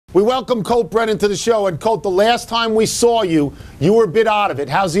We welcome Colt Brennan to the show. And Colt, the last time we saw you, you were a bit out of it.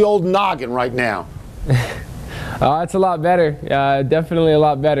 How's the old noggin right now? It's a lot better. Definitely a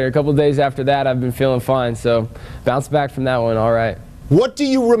lot better. A couple days after that, I've been feeling fine. So bounce back from that one, all right. What do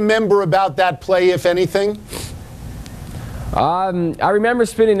you remember about that play, if anything? I remember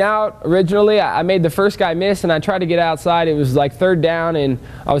spinning out originally. I made the first guy miss, and I tried to get outside. It was like third down, and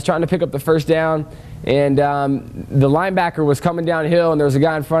I was trying to pick up the first down. And the linebacker was coming downhill, and there was a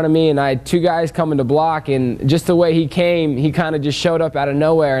guy in front of me, and I had two guys coming to block. And just the way he came, he kind of just showed up out of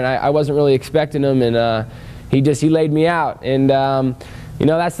nowhere, and I wasn't really expecting him. And he laid me out. And you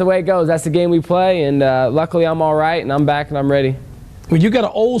know, that's the way it goes. That's the game we play. And luckily, I'm all right, and I'm back, and I'm ready. Well, you got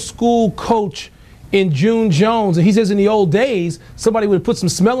an old school coach in June Jones, and he says in the old days, somebody would have put some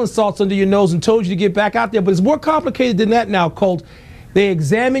smelling salts under your nose and told you to get back out there. But it's more complicated than that now, Colt. They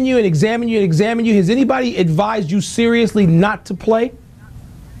examine you and examine you and examine you. Has anybody advised you seriously not to play?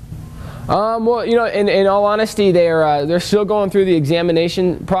 Well, you know, in all honesty, they're still going through the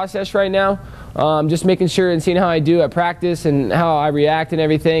examination process right now. Just making sure and seeing how I do at practice and how I react and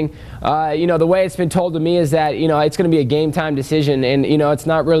everything. You know, the way it's been told to me is that, you know, it's going to be a game time decision, and, you know, it's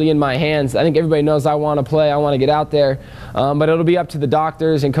not really in my hands. I think everybody knows I want to play, I want to get out there, but it'll be up to the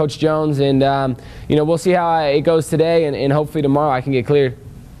doctors and Coach Jones, and, you know, we'll see how it goes today, and hopefully tomorrow I can get cleared.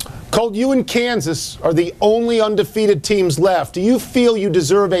 Colt, you and Kansas are the only undefeated teams left. Do you feel you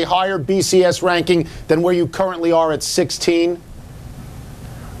deserve a higher BCS ranking than where you currently are at 16?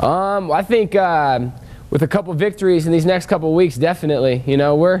 I think with a couple victories in these next couple of weeks, definitely. You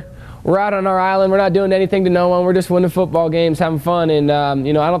know, we're out on our island. We're not doing anything to no one. We're just winning football games, having fun, and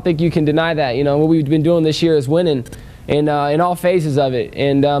you know, I don't think you can deny that. You know, what we've been doing this year is winning, in all phases of it.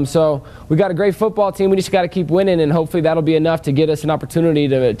 And so we got a great football team. We just got to keep winning, and hopefully that'll be enough to get us an opportunity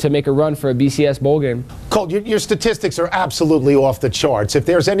to make a run for a BCS bowl game. Colt, your statistics are absolutely off the charts. If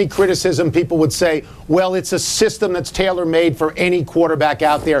there's any criticism, people would say, well, it's a system that's tailor-made for any quarterback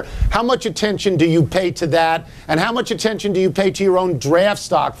out there. How much attention do you pay to that, and how much attention do you pay to your own draft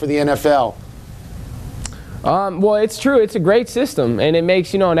stock for the NFL? Well, it's true. It's a great system, and it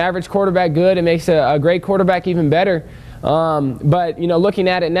makes, you know, an average quarterback good. It makes a great quarterback even better. But, you know, looking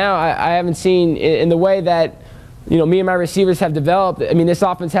at it now, I haven't seen in the way that, you know, me and my receivers have developed. I mean, this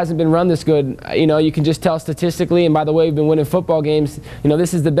offense hasn't been run this good. You know, you can just tell statistically, and by the way we've been winning football games, you know,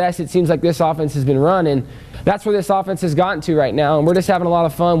 this is the best it seems like this offense has been run, and that's where this offense has gotten to right now. And we're just having a lot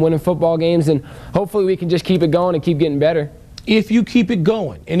of fun winning football games, and hopefully we can just keep it going and keep getting better. If you keep it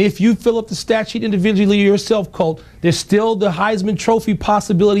going, and if you fill up the stat sheet individually yourself, Colt, there's still the Heisman Trophy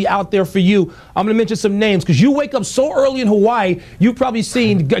possibility out there for you. I'm going to mention some names because you wake up so early in Hawaii. You've probably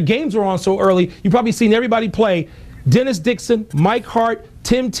seen games are on so early. You've probably seen everybody play. Dennis Dixon, Mike Hart,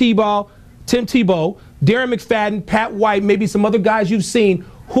 Tim Tebow, Darren McFadden, Pat White, maybe some other guys you've seen.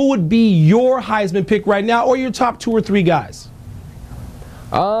 Who would be your Heisman pick right now, or your top 2 or 3 guys?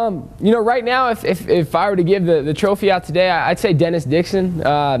 You know, right now, if I were to give the trophy out today, I'd say Dennis Dixon.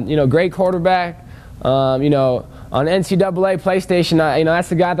 You know, great quarterback. You know, on NCAA PlayStation, you know, that's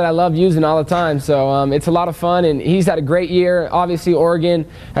the guy that I love using all the time. So it's a lot of fun, and he's had a great year. Obviously, Oregon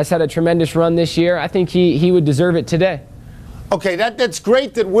has had a tremendous run this year. I think he would deserve it today. Okay, that's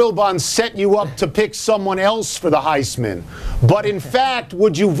great that Wilbon set you up to pick someone else for the Heisman. But in fact,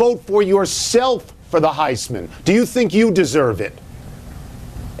 would you vote for yourself for the Heisman? Do you think you deserve it?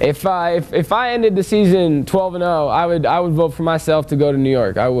 If I ended the season 12-0, I would vote for myself to go to New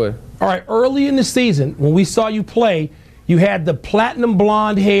York. I would. All right, early in the season, when we saw you play, you had the platinum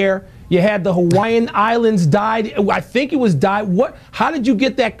blonde hair. You had the Hawaiian Islands dyed. I think it was dyed. How did you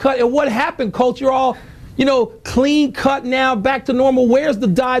get that cut? And what happened, Colt? You're all, you know, clean cut now, back to normal. Where's the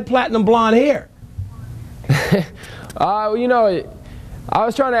dyed platinum blonde hair? You know, I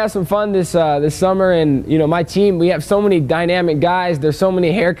was trying to have some fun this summer, and, you know, my team, we have so many dynamic guys. There's so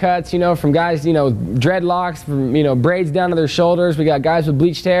many haircuts, you know, from guys, you know, dreadlocks, from, you know, braids down to their shoulders. We got guys with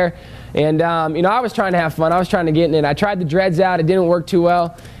bleached hair, and you know, I was trying to have fun. I was trying to get in it. I tried the dreads out. It didn't work too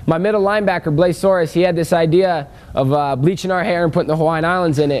well. My middle linebacker, Blaise Soros, he had this idea of bleaching our hair and putting the Hawaiian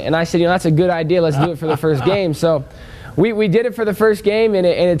Islands in it, and I said, you know, that's a good idea. Let's do it for the first game. So we did it for the first game, and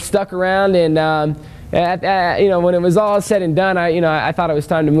it stuck around, and you know, when it was all said and done, I thought it was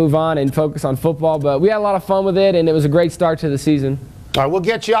time to move on and focus on football. But we had a lot of fun with it, and it was a great start to the season. All right, we'll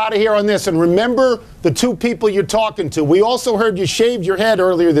get you out of here on this. And remember the 2 people you're talking to. We also heard you shaved your head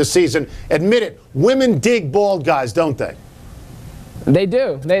earlier this season. Admit it, women dig bald guys, don't they? They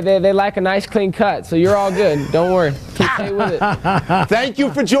do. They like a nice clean cut, so you're all good. Don't worry. Keep stay with it. Thank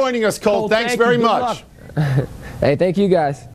you for joining us, Colt. Thanks very much. Hey, thank you guys.